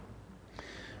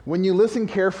When you listen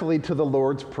carefully to the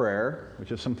Lord's Prayer,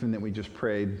 which is something that we just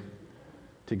prayed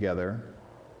together,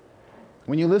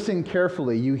 when you listen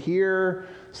carefully, you hear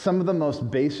some of the most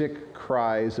basic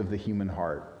cries of the human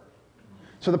heart.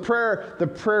 So the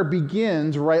prayer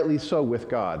begins, rightly so, with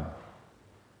God,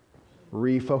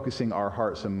 refocusing our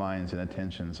hearts and minds and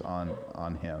attentions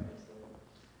on Him.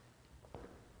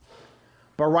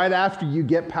 But right after you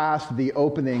get past the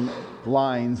opening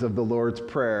lines of the Lord's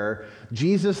Prayer,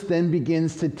 Jesus then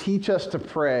begins to teach us to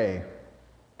pray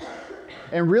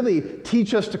and really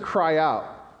teach us to cry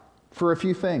out for a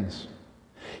few things.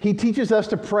 He teaches us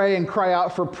to pray and cry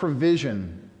out for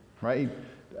provision, right?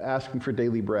 Asking for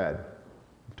daily bread.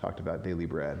 We've talked about daily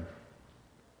bread.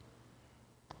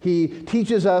 He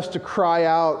teaches us to cry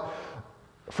out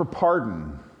for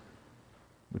pardon.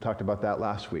 We talked about that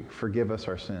last week. Forgive us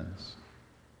our sins,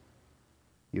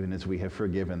 even as we have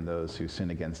forgiven those who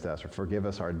sin against us, or forgive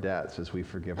us our debts as we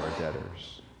forgive our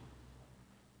debtors.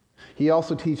 He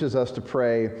also teaches us to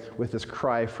pray with this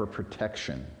cry for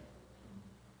protection.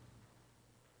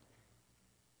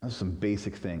 Those are some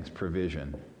basic things: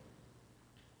 provision,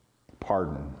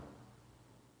 pardon,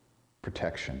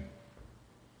 protection.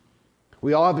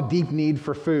 We all have a deep need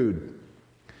for food.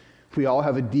 We all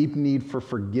have a deep need for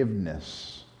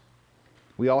forgiveness.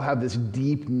 We all have this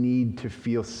deep need to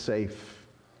feel safe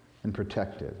and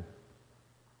protected,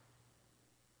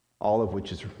 all of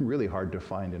which is really hard to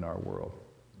find in our world.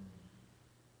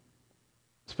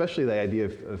 Especially the idea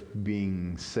of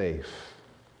being safe.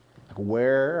 Like,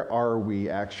 where are we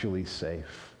actually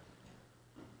safe?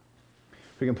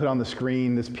 We can put on the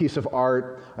screen this piece of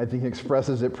art. I think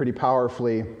expresses it pretty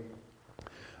powerfully.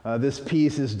 This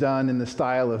piece is done in the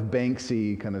style of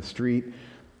Banksy, kind of street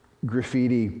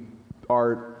graffiti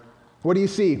art. What do you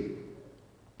see?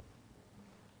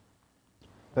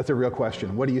 That's a real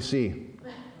question. What do you see?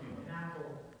 An apple.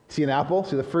 See an apple?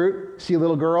 See the fruit? See a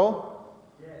little girl?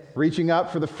 Yes. Reaching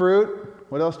up for the fruit?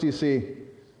 What else do you see?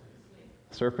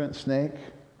 Serpent, snake?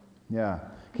 Yeah.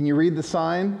 Can you read the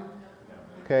sign?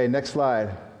 Okay, next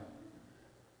slide.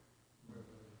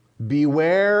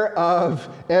 Beware of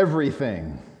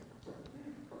everything.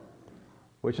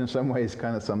 Which in some ways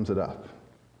kind of sums it up.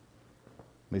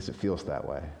 At least it feels that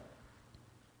way.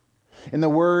 In the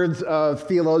words of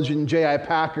theologian J.I.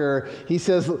 Packer, he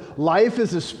says, life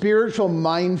is a spiritual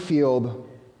minefield.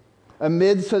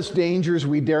 Amid such dangers,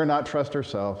 we dare not trust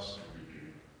ourselves.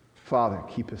 Father,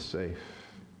 keep us safe.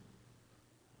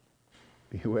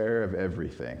 Beware of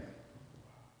everything.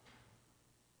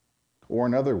 Or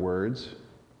in other words,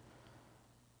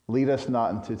 lead us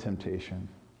not into temptation.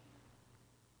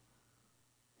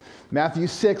 Matthew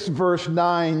 6, verse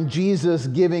 9, Jesus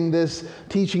giving this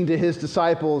teaching to his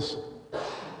disciples.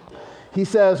 He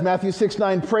says, Matthew 6,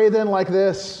 9, pray then like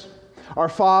this: Our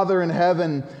Father in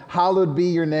heaven, hallowed be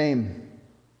your name.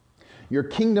 Your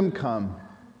kingdom come,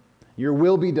 your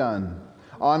will be done,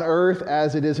 on earth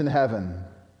as it is in heaven.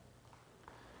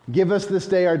 Give us this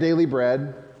day our daily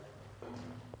bread,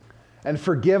 and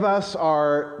forgive us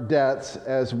our debts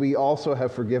as we also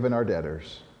have forgiven our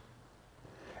debtors.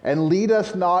 And lead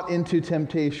us not into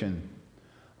temptation,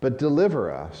 but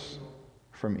deliver us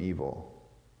from evil.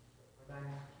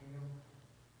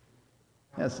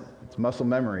 Yes, it's muscle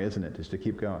memory, isn't it, just to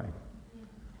keep going.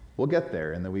 We'll get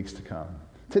there in the weeks to come.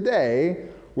 Today,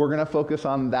 we're going to focus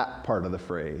on that part of the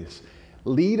phrase.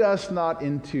 Lead us not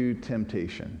into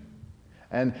temptation.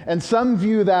 And some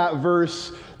view that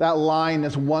verse, that line,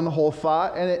 as one whole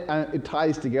thought, and it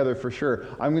ties together for sure.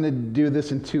 I'm going to do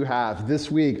this in two halves.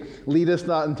 This week, lead us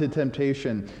not into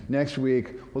temptation. Next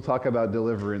week, we'll talk about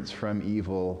deliverance from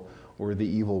evil, or the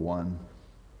evil one.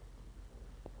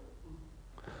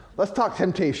 Let's talk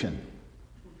temptation.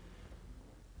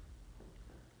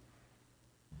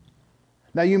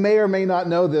 Now, you may or may not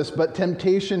know this, but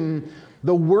temptation,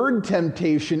 the word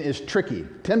temptation is tricky.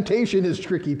 Temptation is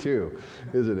tricky too,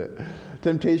 isn't it?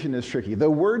 Temptation is tricky. The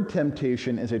word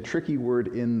temptation is a tricky word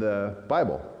in the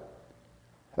Bible.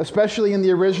 Especially in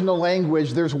the original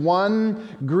language, there's one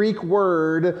Greek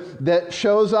word that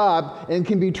shows up and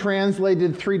can be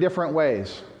translated three different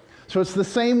ways. So it's the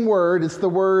same word, it's the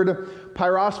word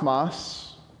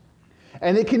pyrosmos,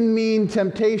 and it can mean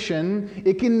temptation,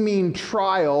 it can mean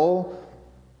trial,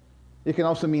 it can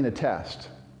also mean a test.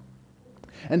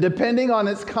 And depending on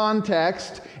its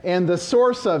context and the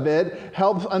source of it,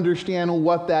 helps understand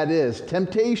what that is.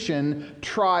 Temptation,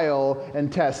 trial,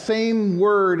 and test. Same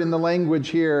word in the language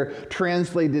here,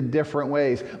 translated different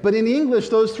ways. But in English,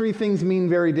 those three things mean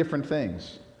very different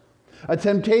things. A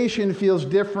temptation feels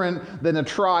different than a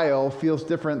trial, feels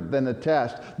different than a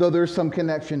test, though there's some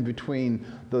connection between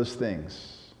those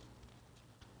things.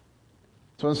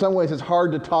 So in some ways, it's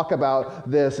hard to talk about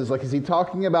this. It's like, is he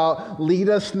talking about lead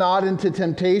us not into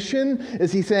temptation?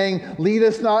 Is he saying lead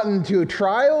us not into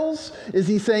trials? Is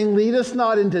he saying lead us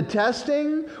not into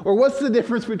testing? Or what's the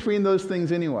difference between those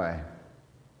things anyway?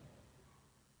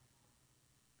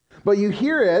 But you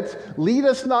hear it, lead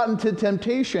us not into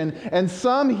temptation, and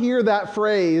some hear that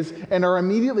phrase and are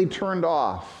immediately turned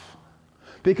off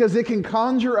because it can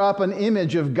conjure up an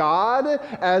image of God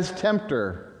as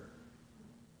tempter.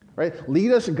 Right?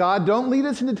 Lead us, God, don't lead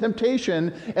us into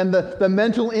temptation. And the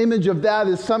mental image of that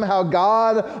is somehow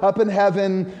God up in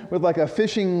heaven with like a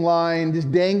fishing line,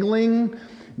 just dangling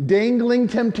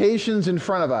temptations in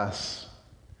front of us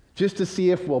just to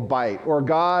see if we'll bite. Or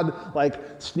God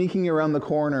like sneaking around the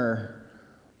corner,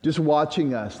 just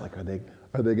watching us. Like, are they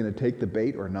going to take the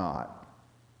bait or not?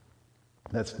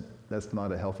 That's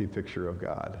not a healthy picture of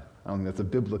God. I don't think that's a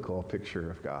biblical picture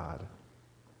of God.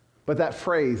 But that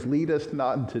phrase, lead us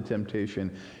not into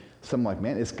temptation, some like,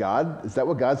 man, is that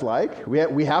what God's like?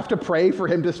 We have to pray for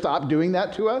him to stop doing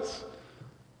that to us?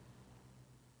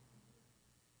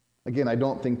 Again, I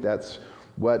don't think that's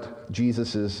what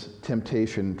Jesus'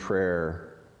 temptation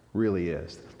prayer really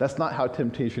is. That's not how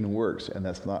temptation works, and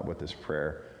that's not what this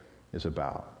prayer is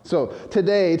about. So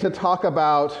today, to talk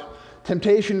about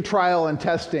temptation, trial, and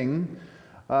testing,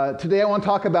 today I want to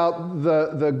talk about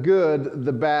the good,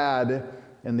 the bad,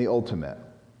 and the ultimate.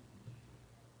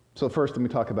 So first, let me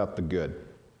talk about the good.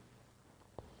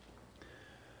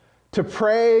 To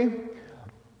pray,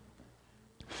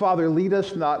 Father, lead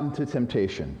us not into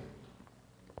temptation,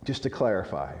 just to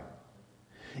clarify,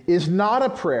 is not a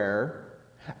prayer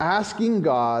asking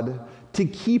God to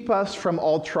keep us from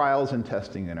all trials and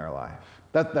testing in our life.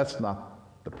 That's not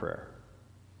the prayer.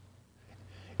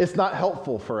 It's not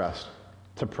helpful for us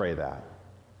to pray that.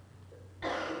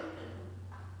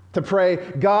 To pray,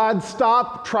 God,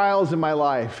 stop trials in my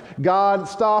life. God,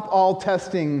 stop all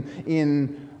testing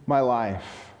in my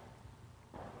life.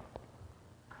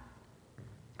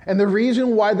 And the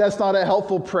reason why that's not a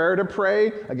helpful prayer to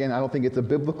pray, again, I don't think it's a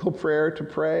biblical prayer to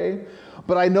pray,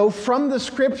 but I know from the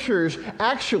scriptures,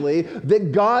 actually,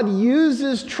 that God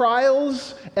uses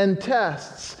trials and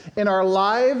tests in our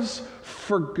lives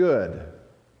for good.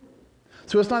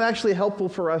 So it's not actually helpful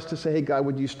for us to say, hey, God,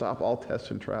 would you stop all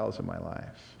tests and trials in my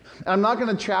life? I'm not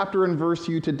going to chapter and verse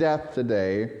you to death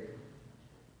today,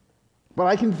 but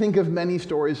I can think of many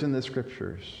stories in the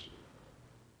scriptures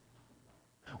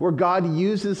where God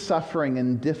uses suffering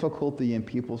and difficulty in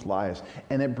people's lives,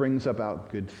 and it brings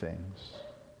about good things.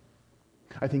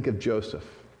 I think of Joseph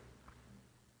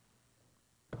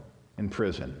in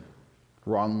prison,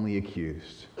 wrongly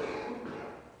accused.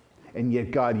 And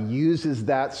yet God uses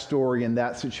that story and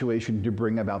that situation to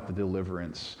bring about the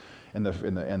deliverance and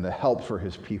the help for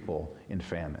his people in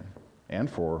famine and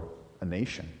for a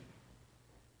nation.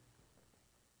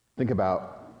 Think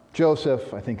about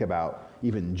Joseph. I think about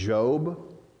even Job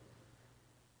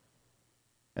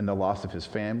and the loss of his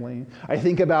family. I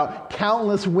think about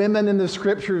countless women in the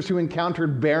scriptures who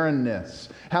encountered barrenness.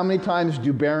 How many times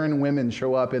do barren women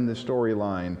show up in the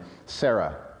storyline?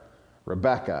 Sarah,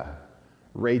 Rebecca,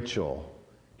 Rachel,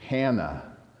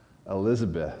 Hannah,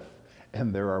 Elizabeth,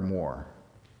 and there are more.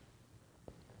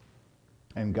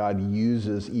 And God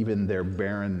uses even their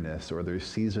barrenness or their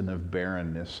season of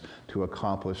barrenness to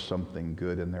accomplish something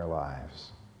good in their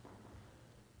lives.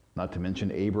 Not to mention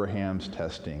Abraham's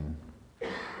testing.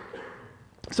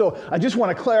 So I just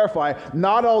want to clarify,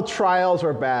 not all trials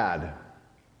are bad.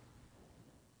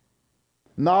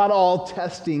 Not all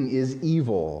testing is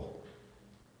evil.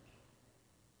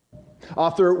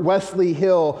 Author Wesley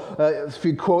Hill, a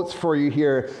few quotes for you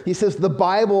here. He says, the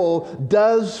Bible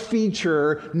does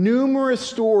feature numerous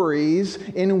stories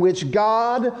in which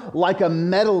God, like a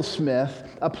metalsmith,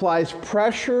 applies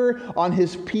pressure on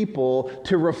his people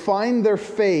to refine their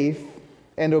faith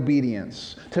and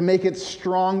obedience, to make it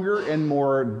stronger and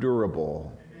more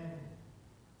durable.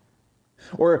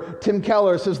 Or Tim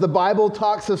Keller says, the Bible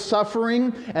talks of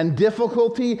suffering and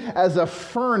difficulty as a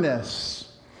furnace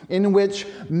in which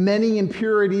many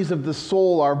impurities of the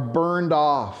soul are burned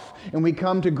off, and we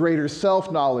come to greater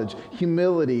self-knowledge,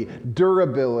 humility,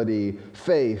 durability,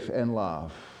 faith, and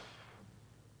love.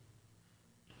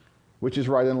 Which is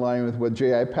right in line with what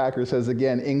J.I. Packer says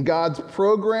again. In God's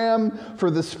program for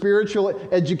the spiritual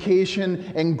education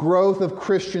and growth of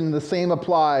Christians, the same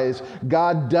applies.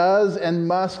 God does and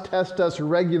must test us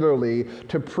regularly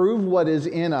to prove what is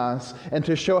in us and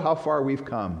to show how far we've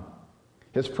come.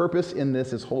 His purpose in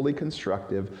this is wholly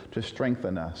constructive to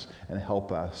strengthen us and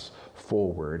help us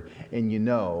forward. And you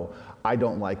know, I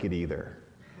don't like it either.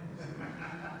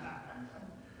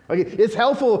 Okay, it's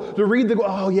helpful to read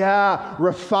oh yeah,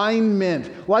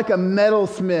 refinement, like a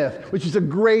metalsmith, which is a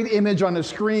great image on a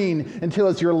screen until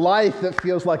it's your life that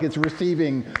feels like it's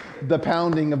receiving the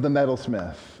pounding of the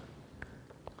metalsmith.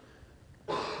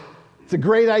 It's a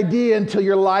great idea until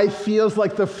your life feels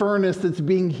like the furnace that's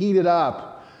being heated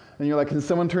up. And you're like, can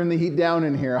someone turn the heat down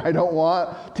in here? I don't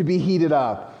want to be heated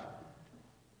up.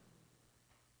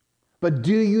 But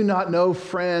do you not know,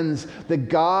 friends, that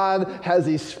God has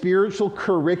a spiritual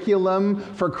curriculum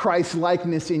for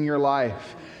Christ-likeness in your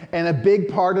life? And a big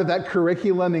part of that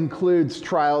curriculum includes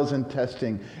trials and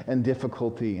testing and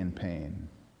difficulty and pain.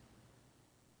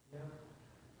 Yeah.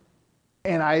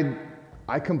 And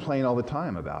I complain all the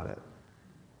time about it.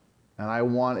 And I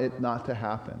want it not to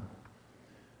happen.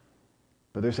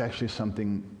 But there's actually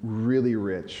something really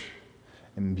rich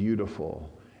and beautiful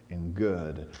and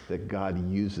good that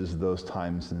God uses those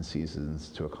times and seasons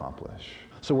to accomplish.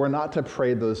 So we're not to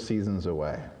pray those seasons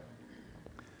away.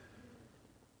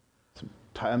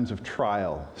 Times of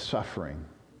trial, suffering,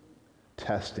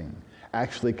 testing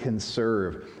actually can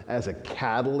serve as a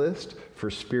catalyst for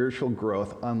spiritual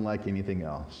growth unlike anything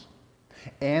else,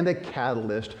 and a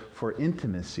catalyst for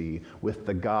intimacy with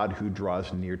the God who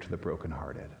draws near to the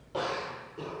brokenhearted.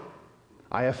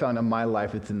 I have found in my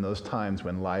life it's in those times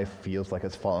when life feels like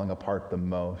it's falling apart the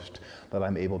most that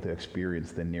I'm able to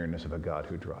experience the nearness of a God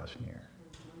who draws near.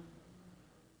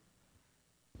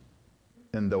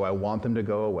 And though I want them to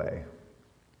go away,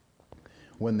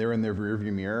 when they're in their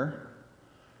rearview mirror,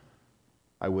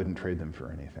 I wouldn't trade them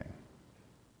for anything.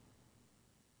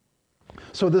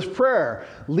 So this prayer,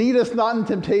 lead us not in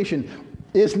temptation,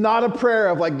 is not a prayer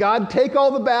of like, God, take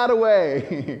all the bad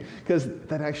away, because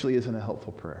that actually isn't a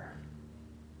helpful prayer.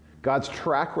 God's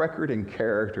track record and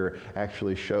character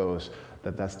actually shows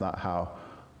that that's not how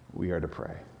we are to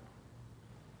pray.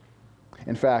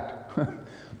 In fact,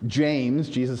 James,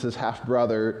 Jesus'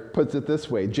 half-brother, puts it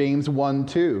this way, James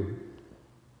 1:2.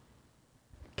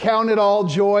 Count it all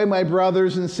joy, my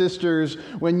brothers and sisters,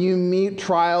 when you meet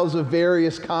trials of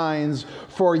various kinds,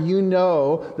 for you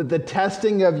know that the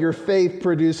testing of your faith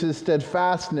produces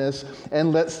steadfastness,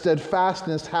 and let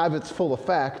steadfastness have its full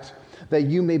effect, that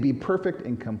you may be perfect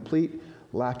and complete,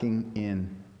 lacking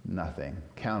in nothing.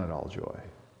 Count it all joy.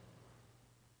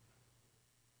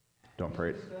 Don't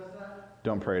pray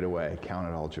it away. Count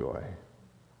it all joy.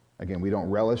 Again, we don't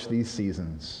relish these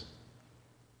seasons,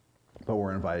 but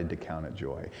we're invited to count it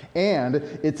joy. And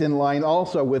it's in line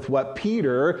also with what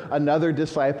Peter, another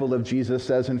disciple of Jesus,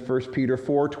 says in 1 Peter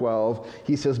 4:12.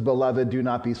 He says, "Beloved, do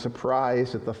not be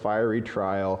surprised at the fiery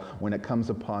trial when it comes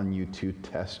upon you to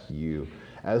test you,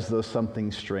 as though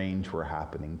something strange were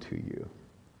happening to you."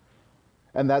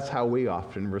 And that's how we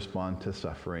often respond to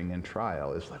suffering and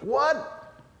trial. It's like,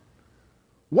 what?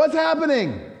 What's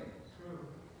happening?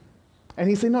 And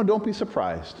he's saying, no, don't be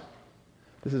surprised.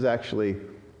 This is actually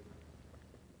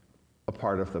a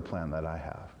part of the plan that I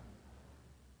have.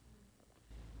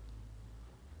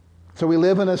 So we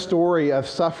live in a story of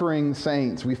suffering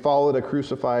saints. We followed a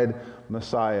crucified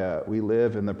Messiah. We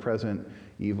live in the present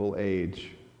evil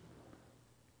age.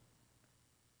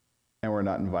 And we're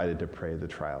not invited to pray the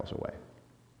trials away.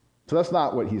 So that's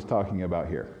not what he's talking about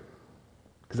here.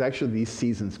 Because actually these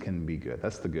seasons can be good.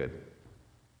 That's the good.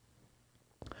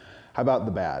 How about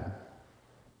the bad?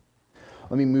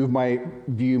 Let me move my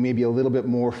view maybe a little bit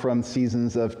more from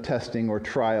seasons of testing or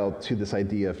trial to this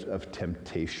idea of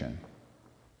temptation.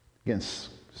 Again,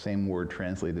 same word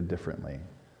translated differently.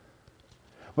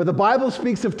 But the Bible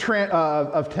speaks of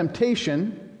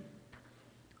temptation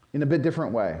in a bit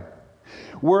different way.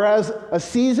 Whereas a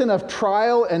season of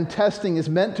trial and testing is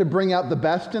meant to bring out the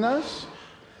best in us,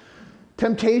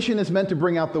 temptation is meant to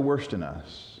bring out the worst in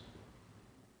us.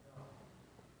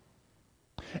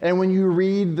 And when you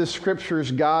read the scriptures,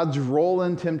 God's role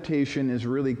in temptation is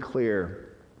really clear.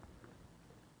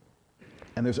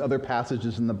 And there's other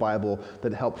passages in the Bible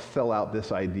that help fill out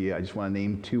this idea. I just want to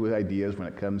name two ideas when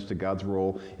it comes to God's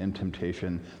role in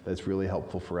temptation that's really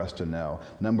helpful for us to know.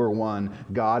 Number one,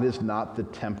 God is not the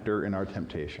tempter in our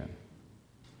temptation.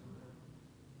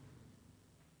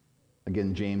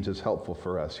 Again, James is helpful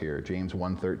for us here. James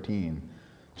 1:13.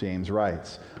 James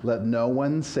writes, "Let no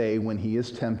one say when he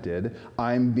is tempted,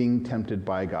 I'm being tempted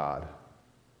by God.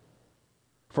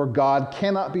 For God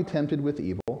cannot be tempted with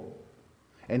evil,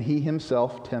 and he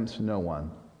himself tempts no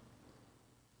one.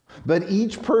 But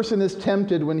each person is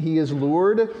tempted when he is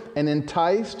lured and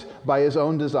enticed by his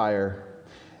own desire.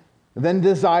 Then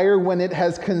desire, when it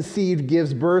has conceived,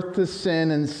 gives birth to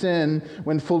sin, and sin,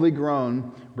 when fully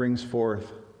grown, brings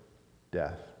forth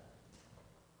death."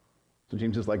 So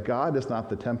James is like, God is not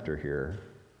the tempter here.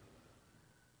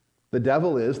 The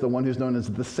devil is, the one who's known as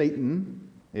the Satan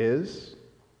is,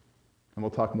 and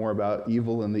we'll talk more about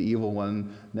evil and the evil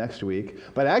one next week.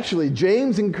 But actually,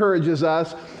 James encourages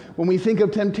us when we think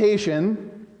of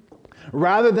temptation,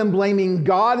 rather than blaming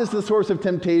God as the source of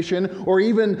temptation, or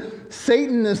even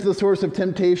Satan as the source of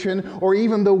temptation, or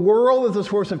even the world as the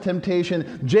source of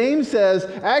temptation, James says,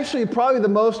 actually, probably the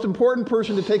most important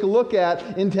person to take a look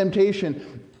at in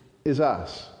temptation is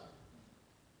us.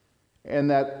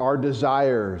 And that our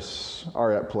desires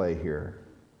are at play here.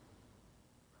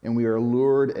 And we are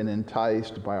lured and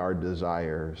enticed by our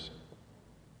desires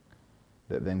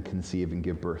that then conceive and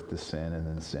give birth to sin, and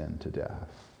then sin to death.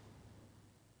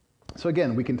 So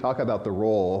again, we can talk about the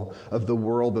role of the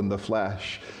world and the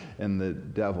flesh and the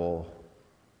devil,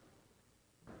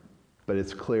 but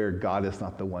it's clear God is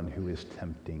not the one who is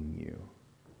tempting you.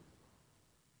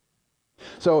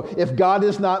 So if God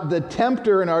is not the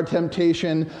tempter in our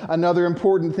temptation, another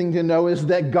important thing to know is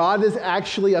that God is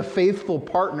actually a faithful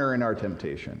partner in our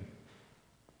temptation.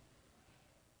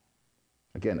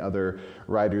 Again, other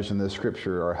writers in the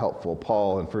scripture are helpful.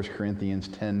 Paul in 1 Corinthians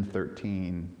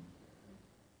 10:13,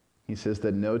 he says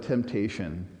that no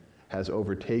temptation has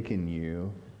overtaken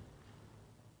you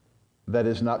that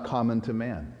is not common to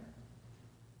man.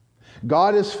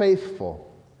 God is faithful,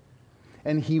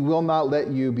 and he will not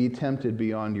let you be tempted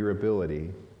beyond your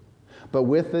ability. But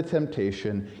with the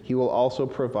temptation, he will also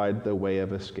provide the way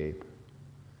of escape,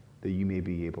 that you may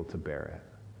be able to bear it.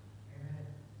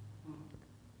 Amen.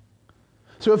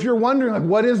 So if you're wondering,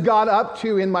 what is God up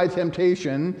to in my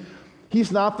temptation?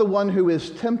 He's not the one who is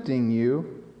tempting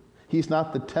you. He's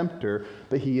not the tempter,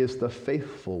 but he is the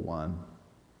faithful one.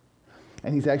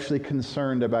 And he's actually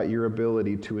concerned about your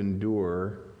ability to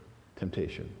endure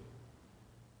temptation.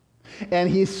 And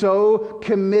he's so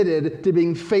committed to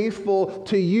being faithful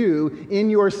to you in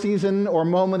your season or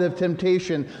moment of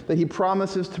temptation that he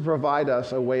promises to provide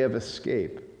us a way of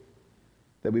escape,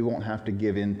 that we won't have to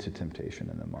give in to temptation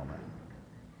in the moment.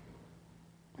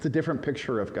 It's a different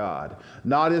picture of God.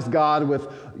 Not as God with,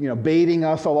 baiting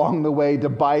us along the way to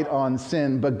bite on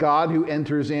sin, but God who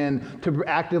enters in to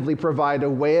actively provide a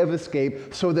way of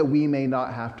escape so that we may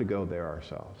not have to go there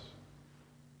ourselves.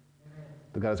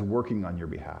 But God is working on your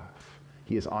behalf.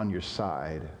 He is on your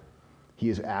side. He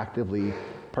is actively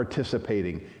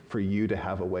participating for you to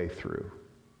have a way through.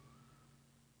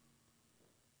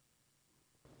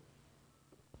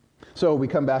 So we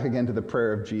come back again to the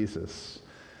prayer of Jesus.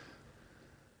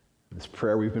 This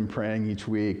prayer we've been praying each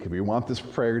week. We want this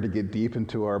prayer to get deep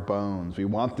into our bones. We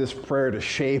want this prayer to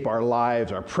shape our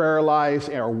lives, our prayer lives,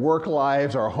 our work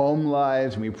lives, our home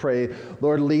lives. And we pray,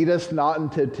 Lord, lead us not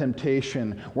into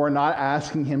temptation. We're not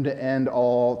asking him to end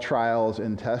all trials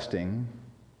and testing.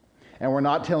 And we're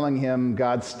not telling him,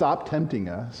 God, stop tempting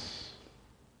us.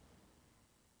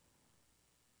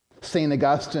 St.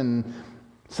 Augustine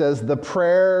says the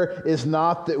prayer is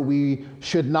not that we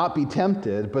should not be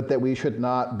tempted, but that we should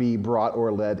not be brought or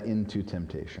led into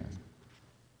temptation.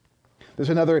 There's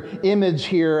another image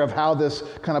here of how this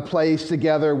kind of plays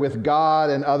together with God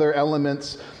and other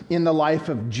elements in the life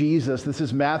of Jesus. This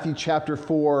is Matthew chapter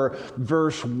 4,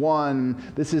 verse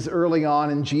 1. This is early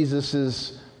on in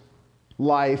Jesus'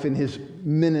 life, in his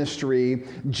ministry.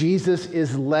 Jesus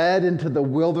is led into the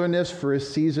wilderness for a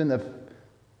season of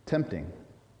tempting.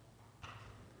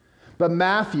 But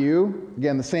Matthew,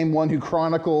 again, the same one who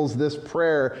chronicles this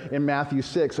prayer in Matthew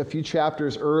 6, a few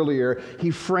chapters earlier,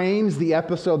 he frames the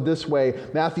episode this way.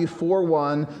 Matthew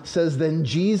 4:1 says, "Then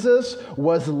Jesus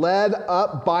was led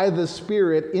up by the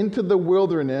Spirit into the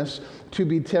wilderness to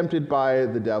be tempted by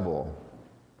the devil."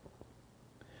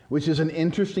 Which is an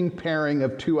interesting pairing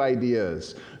of two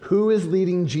ideas. Who is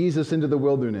leading Jesus into the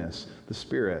wilderness? The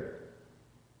Spirit.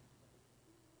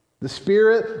 The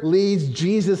Spirit leads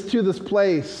Jesus to this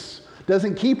place.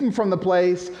 Doesn't keep him from the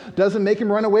place, doesn't make him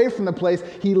run away from the place.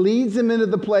 He leads him into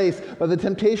the place, but the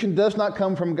temptation does not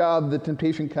come from God. The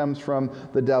temptation comes from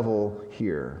the devil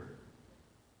here.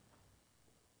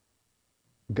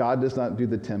 God does not do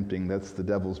the tempting. That's the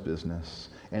devil's business.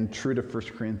 And true to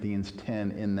 1 Corinthians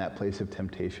 10, in that place of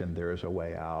temptation, there is a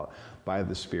way out by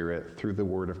the Spirit through the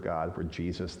Word of God, where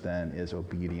Jesus then is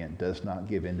obedient, does not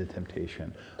give in to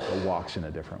temptation, but walks in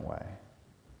a different way.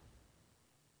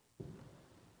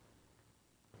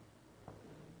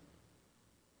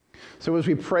 So as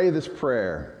we pray this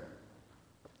prayer,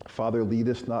 Father, lead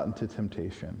us not into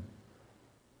temptation.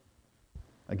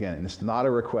 Again, it's not a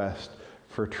request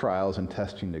for trials and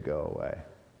testing to go away.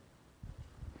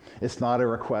 It's not a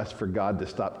request for God to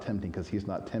stop tempting, because he's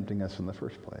not tempting us in the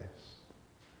first place.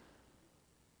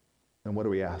 Then what are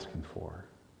we asking for?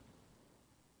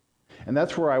 And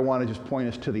that's where I want to just point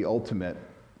us to the ultimate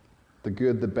The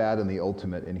good, the bad, and the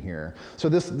ultimate in here. So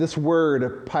this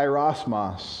word,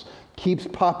 pyrosmos, keeps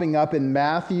popping up in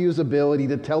Matthew's ability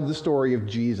to tell the story of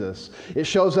Jesus. It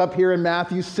shows up here in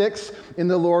Matthew 6 in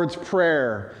the Lord's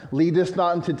Prayer, lead us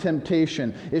not into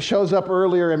temptation. It shows up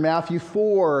earlier in Matthew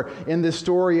 4 in the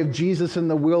story of Jesus in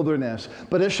the wilderness.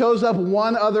 But it shows up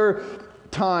one other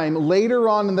time later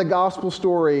on in the gospel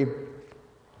story,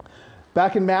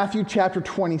 back in Matthew chapter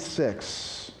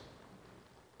 26.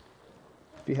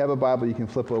 If you have a Bible, you can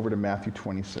flip over to Matthew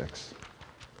 26.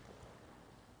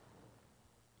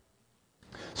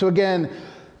 So again,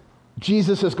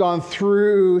 Jesus has gone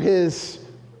through his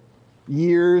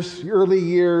early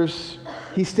years.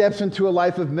 He steps into a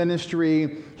life of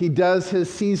ministry. He does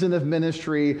his season of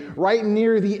ministry right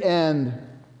near the end.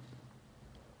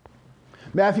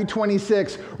 Matthew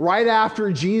 26, right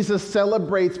after Jesus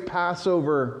celebrates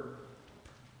Passover,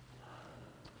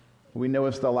 we know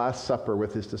it's the Last Supper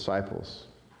with his disciples.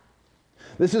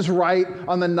 This is right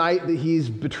on the night that he's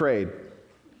betrayed.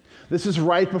 This is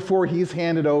right before he's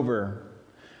handed over.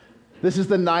 This is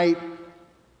the night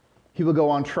he will go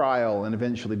on trial and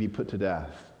eventually be put to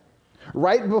death.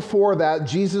 Right before that,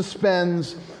 Jesus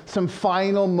spends some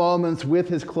final moments with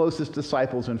his closest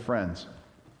disciples and friends.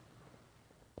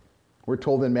 We're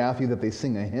told in Matthew that they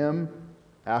sing a hymn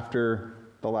after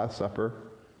the Last Supper.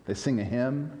 They sing a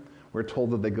hymn. We're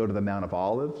told that they go to the Mount of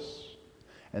Olives.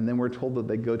 And then we're told that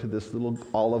they go to this little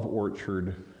olive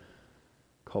orchard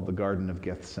called the Garden of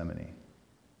Gethsemane.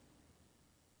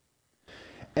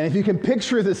 And if you can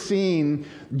picture the scene,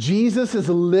 Jesus is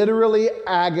literally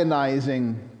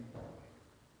agonizing.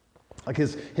 Like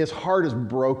his heart is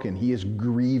broken. He is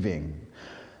grieving.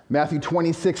 Matthew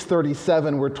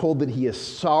 26:37, we're told that he is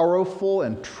sorrowful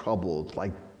and troubled,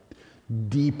 like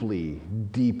deeply,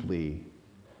 deeply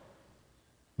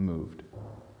moved.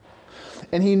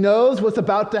 And he knows what's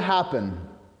about to happen.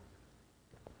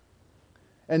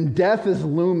 And death is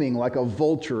looming like a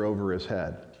vulture over his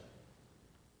head.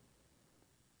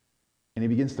 And he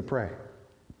begins to pray.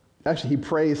 Actually, he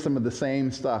prays some of the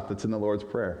same stuff that's in the Lord's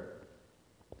Prayer.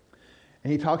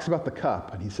 And he talks about the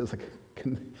cup, and he says,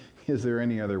 is there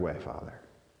any other way, Father?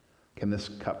 Can this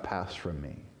cup pass from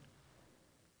me?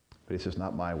 But he says,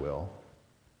 not my will,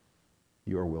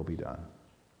 your will be done.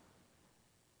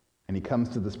 And he comes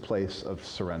to this place of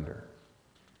surrender,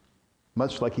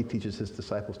 much like he teaches his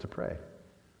disciples to pray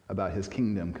about his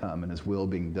kingdom come and his will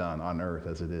being done on earth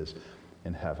as it is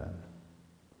in heaven.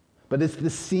 But it's the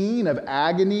scene of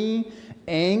agony,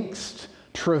 angst,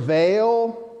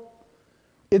 travail.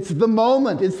 It's the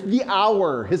moment. It's the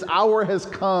hour. His hour has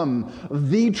come.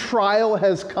 The trial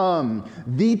has come.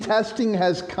 The testing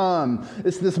has come.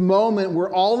 It's this moment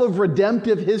where all of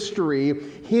redemptive history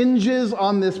hinges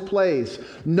on this place.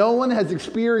 No one has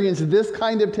experienced this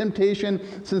kind of temptation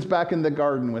since back in the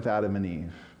garden with Adam and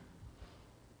Eve,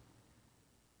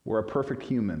 where a perfect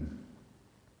human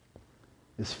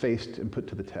is faced and put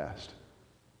to the test.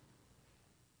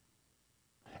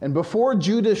 And before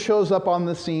Judas shows up on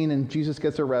the scene and Jesus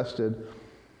gets arrested,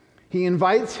 he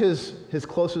invites his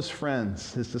closest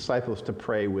friends, his disciples, to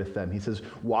pray with them. He says,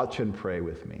 watch and pray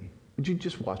with me. Would you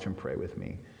just watch and pray with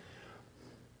me?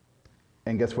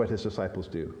 And guess what his disciples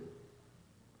do?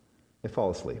 They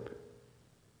fall asleep.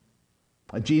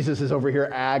 Jesus is over here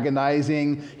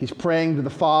agonizing. He's praying to the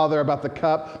Father about the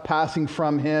cup passing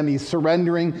from him. He's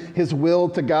surrendering his will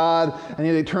to God. And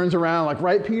he turns around like,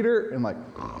 right, Peter? And like,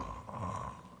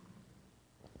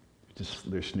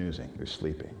 they're snoozing, they're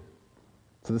sleeping.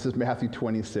 So this is Matthew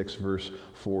 26, verse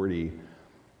 40. It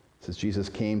says, Jesus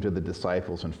came to the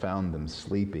disciples and found them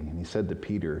sleeping. And he said to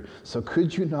Peter, so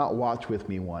could you not watch with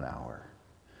me 1 hour?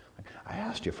 I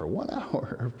asked you for 1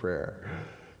 hour of prayer.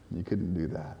 You couldn't do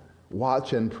that.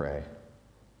 Watch and pray.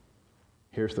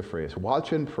 Here's the phrase,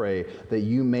 watch and pray that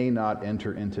you may not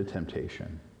enter into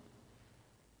temptation.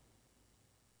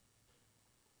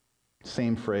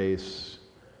 Same phrase.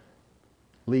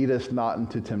 Lead us not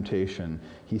into temptation.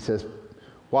 He says,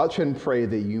 watch and pray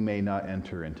that you may not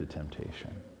enter into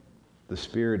temptation. The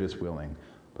spirit is willing,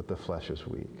 but the flesh is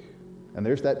weak. And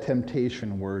there's that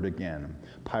temptation word again,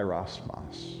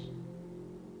 pyrosmos.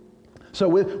 So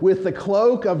with the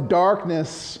cloak of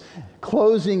darkness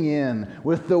closing in,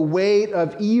 with the weight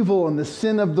of evil and the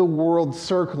sin of the world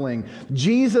circling,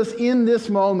 Jesus in this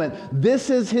moment, this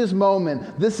is his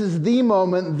moment. This is the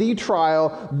moment, the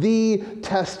trial, the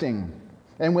testing.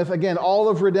 And with, again, all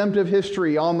of redemptive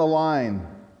history on the line,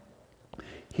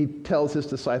 he tells his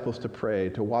disciples to pray,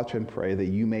 to watch and pray that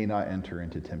you may not enter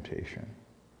into temptation.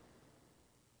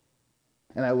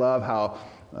 And I love how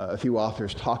a few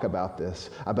authors talk about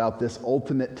this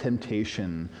ultimate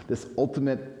temptation, this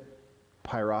ultimate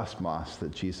pyrosmos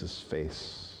that Jesus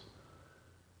faced.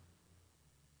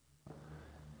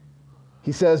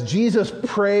 He says Jesus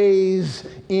prays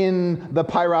in the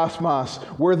pyrosmos,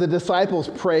 where the disciples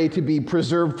pray to be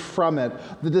preserved from it.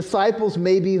 The disciples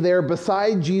may be there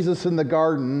beside Jesus in the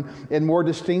garden and more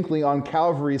distinctly on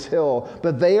Calvary's hill,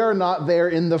 but they are not there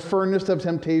in the furnace of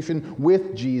temptation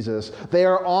with Jesus. They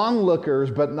are onlookers,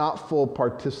 but not full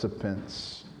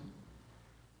participants.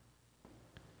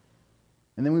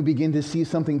 And then we begin to see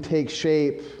something take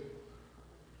shape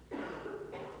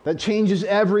that changes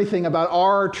everything about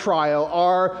our trial,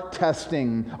 our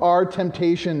testing, our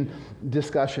temptation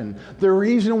discussion. The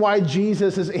reason why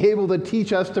Jesus is able to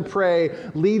teach us to pray,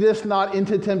 lead us not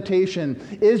into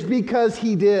temptation, is because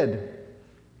he did.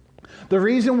 The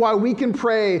reason why we can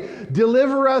pray,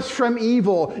 deliver us from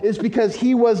evil, is because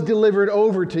he was delivered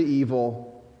over to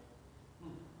evil.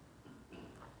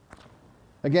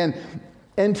 Again,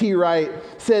 N.T. Wright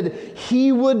said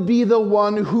he would be the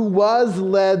one who was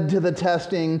led to the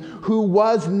testing, who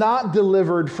was not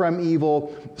delivered from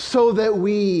evil, so that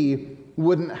we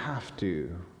wouldn't have to.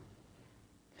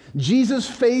 Jesus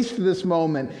faced this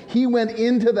moment. He went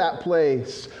into that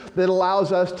place that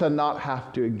allows us to not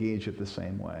have to engage it the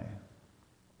same way.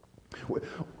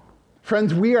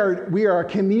 Friends, we are a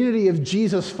community of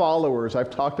Jesus followers. I've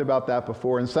talked about that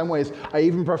before. In some ways, I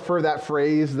even prefer that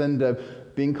phrase than to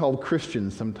being called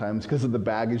Christians sometimes because of the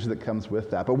baggage that comes with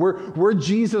that. But we're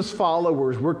Jesus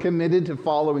followers. We're committed to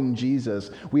following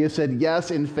Jesus. We have said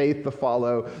yes in faith to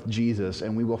follow Jesus,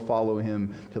 and we will follow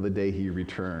him till the day he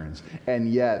returns.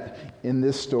 And yet, in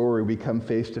this story, we come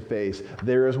face to face.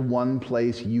 There is one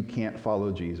place you can't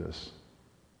follow Jesus.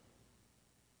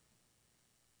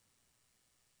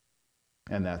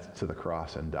 And that's to the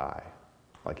cross and die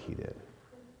like he did.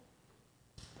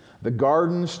 The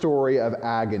garden story of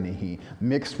agony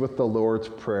mixed with the Lord's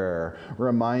Prayer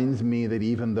reminds me that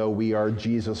even though we are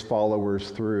Jesus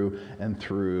followers through and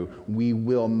through, we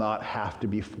will not have to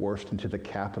be forced into the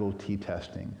capital T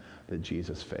testing that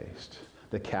Jesus faced,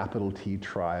 the capital T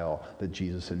trial that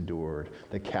Jesus endured,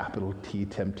 the capital T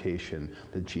temptation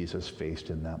that Jesus faced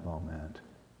in that moment.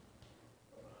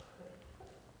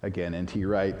 Again, N.T.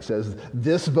 Wright says,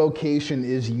 this vocation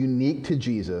is unique to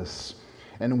Jesus.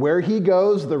 And where he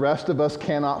goes, the rest of us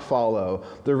cannot follow.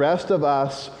 The rest of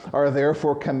us are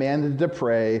therefore commanded to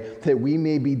pray that we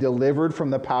may be delivered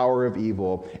from the power of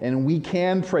evil. And we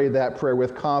can pray that prayer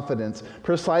with confidence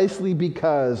precisely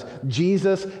because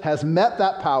Jesus has met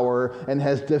that power and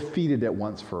has defeated it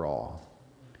once for all.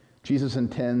 Jesus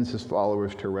intends his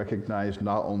followers to recognize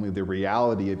not only the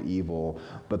reality of evil,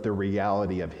 but the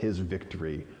reality of his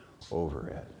victory over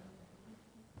it.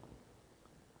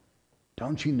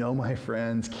 Don't you know, my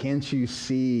friends, can't you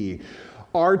see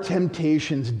our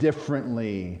temptations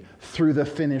differently through the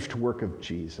finished work of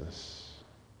Jesus?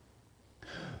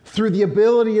 Through the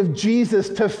ability of Jesus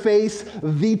to face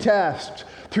the test,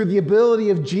 through the ability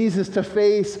of Jesus to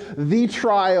face the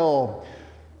trial,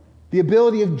 the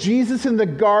ability of Jesus in the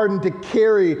garden to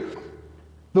carry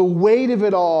the weight of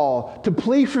it all, to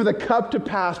plead for the cup to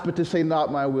pass, but to say,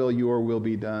 not my will, your will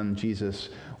be done. Jesus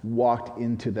walked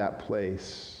into that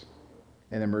place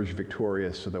and emerge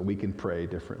victorious so that we can pray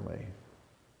differently.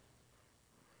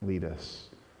 Lead us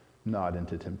not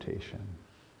into temptation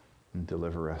and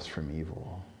deliver us from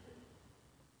evil.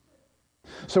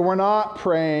 So we're not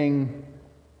praying,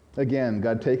 again,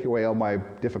 God, take away all my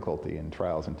difficulty in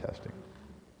trials and testing.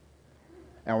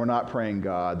 And we're not praying,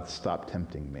 God, stop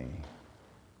tempting me.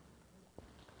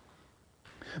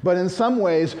 But in some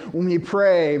ways, when we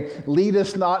pray, lead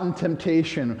us not in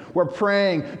temptation, we're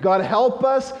praying, God, help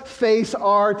us face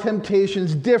our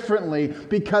temptations differently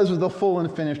because of the full and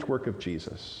finished work of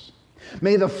Jesus.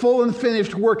 May the full and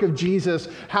finished work of Jesus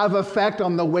have effect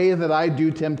on the way that I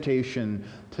do temptation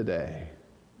today.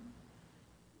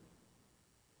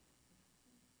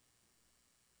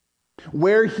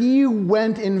 Where he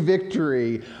went in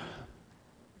victory,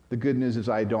 the good news is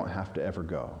I don't have to ever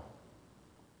go.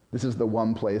 This is the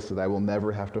one place that I will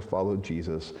never have to follow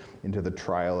Jesus into the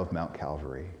trial of Mount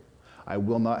Calvary. I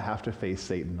will not have to face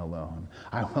Satan alone.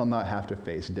 I will not have to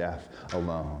face death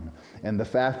alone. And the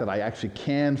fact that I actually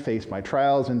can face my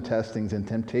trials and testings and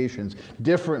temptations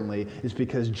differently is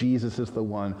because Jesus is the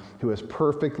one who has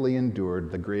perfectly endured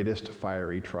the greatest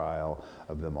fiery trial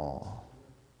of them all.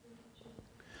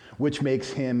 Which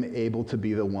makes him able to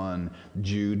be the one,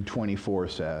 Jude 24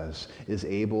 says, is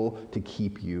able to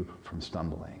keep you from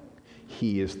stumbling.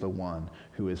 He is the one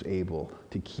who is able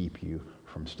to keep you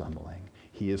from stumbling.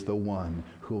 He is the one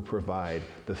who will provide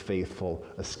the faithful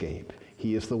escape.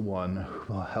 He is the one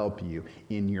who will help you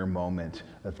in your moment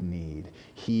of need.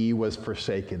 He was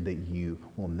forsaken that you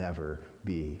will never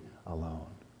be alone.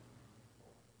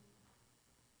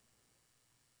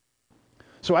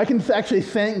 So I can actually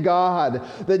thank God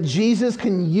that Jesus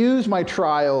can use my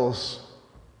trials.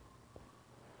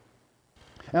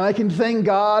 And I can thank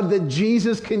God that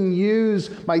Jesus can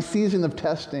use my season of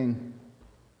testing.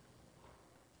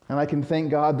 And I can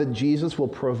thank God that Jesus will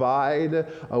provide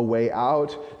a way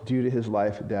out due to his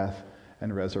life, death,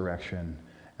 and resurrection.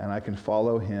 And I can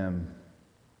follow him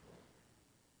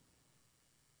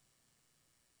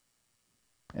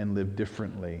and live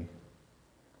differently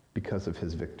because of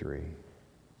his victory.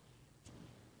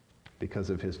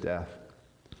 Because of his death,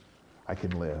 I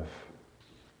can live.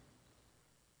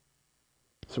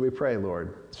 So we pray,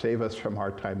 Lord, save us from our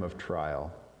time of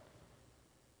trial.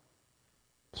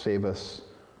 Save us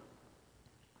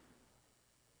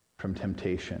from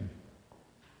temptation.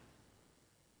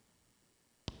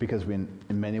 Because in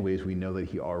many ways we know that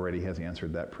he already has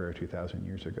answered that prayer 2,000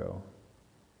 years ago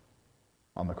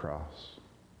on the cross.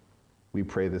 We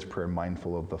pray this prayer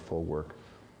mindful of the full work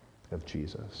of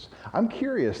Jesus. I'm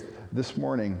curious this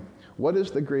morning, what is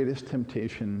the greatest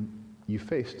temptation you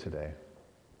face today?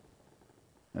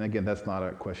 And again, that's not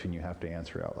a question you have to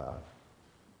answer out loud.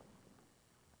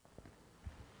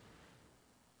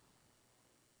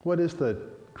 What is the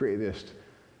greatest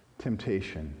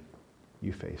temptation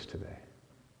you face today?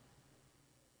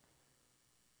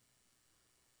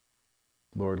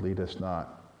 Lord, lead us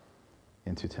not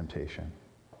into temptation.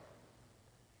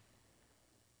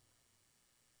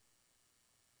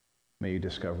 May you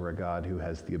discover a God who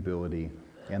has the ability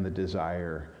and the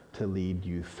desire to lead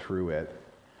you through it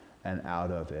and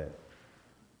out of it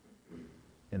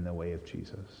in the way of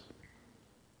Jesus.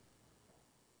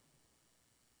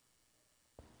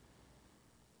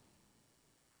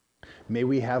 May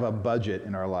we have a budget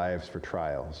in our lives for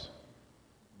trials.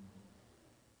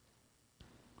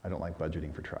 I don't like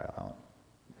budgeting for trial.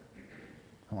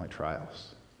 I don't like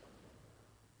trials.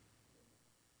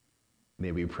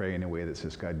 May we pray in a way that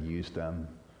says, God, use them.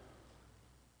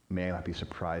 May I not be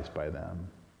surprised by them.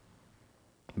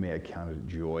 May I count it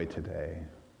joy today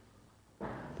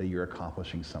that you're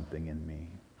accomplishing something in me.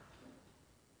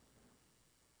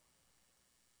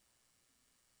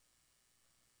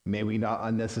 May we not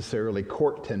unnecessarily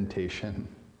court temptation.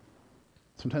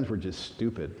 Sometimes we're just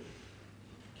stupid.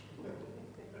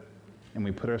 And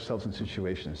we put ourselves in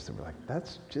situations that we're like,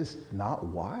 that's just not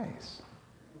wise.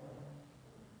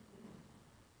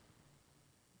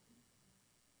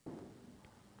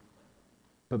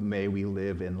 But may we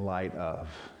live in light of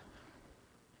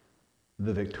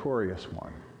the victorious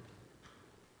one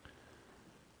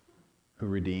who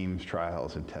redeems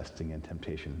trials and testing and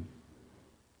temptation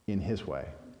in his way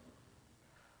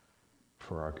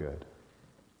for our good.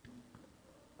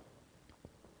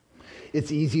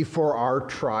 It's easy for our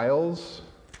trials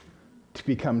to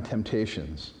become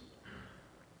temptations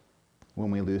when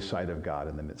we lose sight of God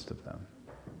in the midst of them.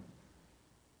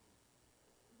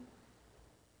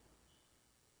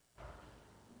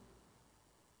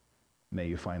 May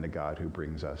you find a God who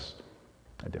brings us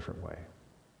a different way.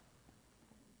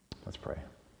 Let's pray.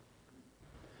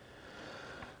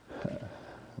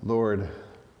 Lord,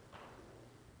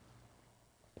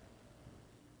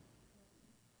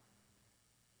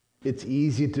 it's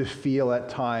easy to feel at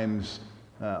times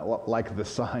like the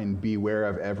sign, beware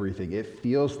of everything. It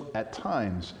feels at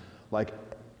times like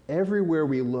everywhere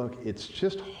we look, it's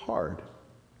just hard.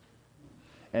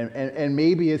 And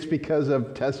maybe it's because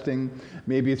of testing,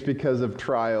 maybe it's because of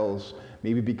trials,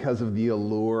 maybe because of the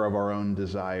allure of our own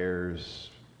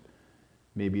desires,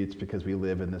 maybe it's because we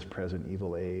live in this present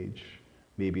evil age,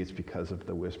 maybe it's because of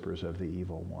the whispers of the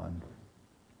evil one.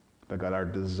 But God, our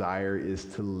desire is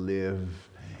to live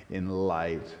in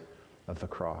light of the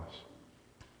cross.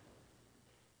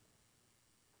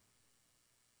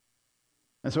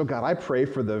 And so, God, I pray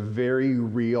for the very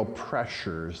real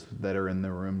pressures that are in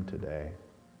the room today.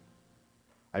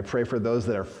 I pray for those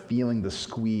that are feeling the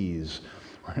squeeze.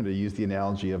 We're going to use the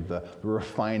analogy of the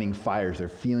refining fires. They're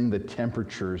feeling the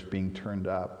temperatures being turned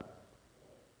up.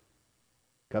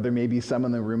 God, there may be some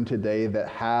in the room today that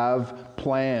have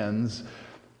plans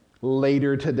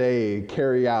later today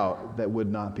carry out that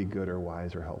would not be good or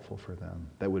wise or helpful for them,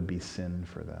 that would be sin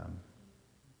for them.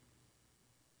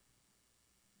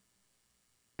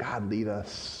 God, lead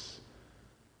us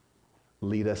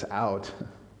out.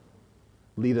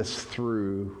 Lead us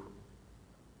through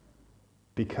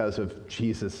because of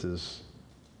Jesus'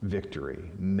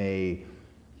 victory. May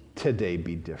today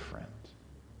be different.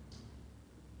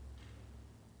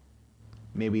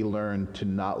 May we learn to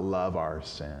not love our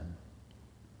sin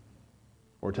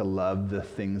or to love the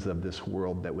things of this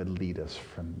world that would lead us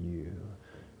from you.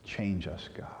 Change us,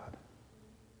 God.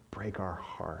 break our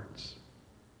hearts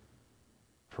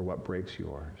for what breaks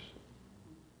yours.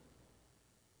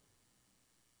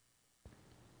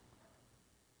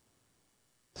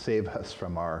 Save us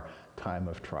from our time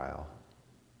of trial,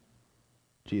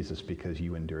 Jesus, because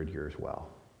you endured yours well.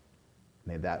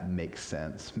 May that make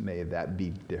sense. May that be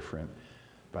different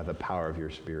by the power of your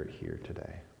Spirit here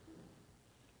today.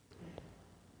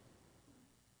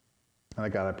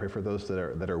 And God, I pray for those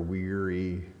that are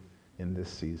weary in this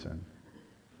season.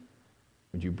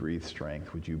 Would you breathe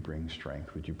strength? Would you bring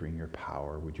strength? Would you bring your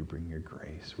power? Would you bring your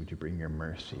grace? Would you bring your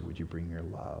mercy? Would you bring your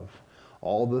love?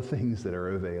 All the things that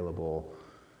are available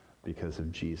because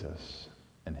of Jesus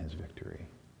and his victory.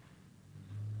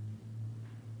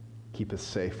 Keep us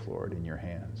safe, Lord, in your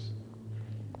hands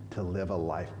to live a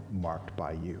life marked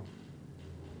by you.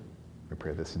 We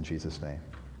pray this in Jesus' name.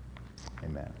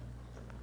 Amen.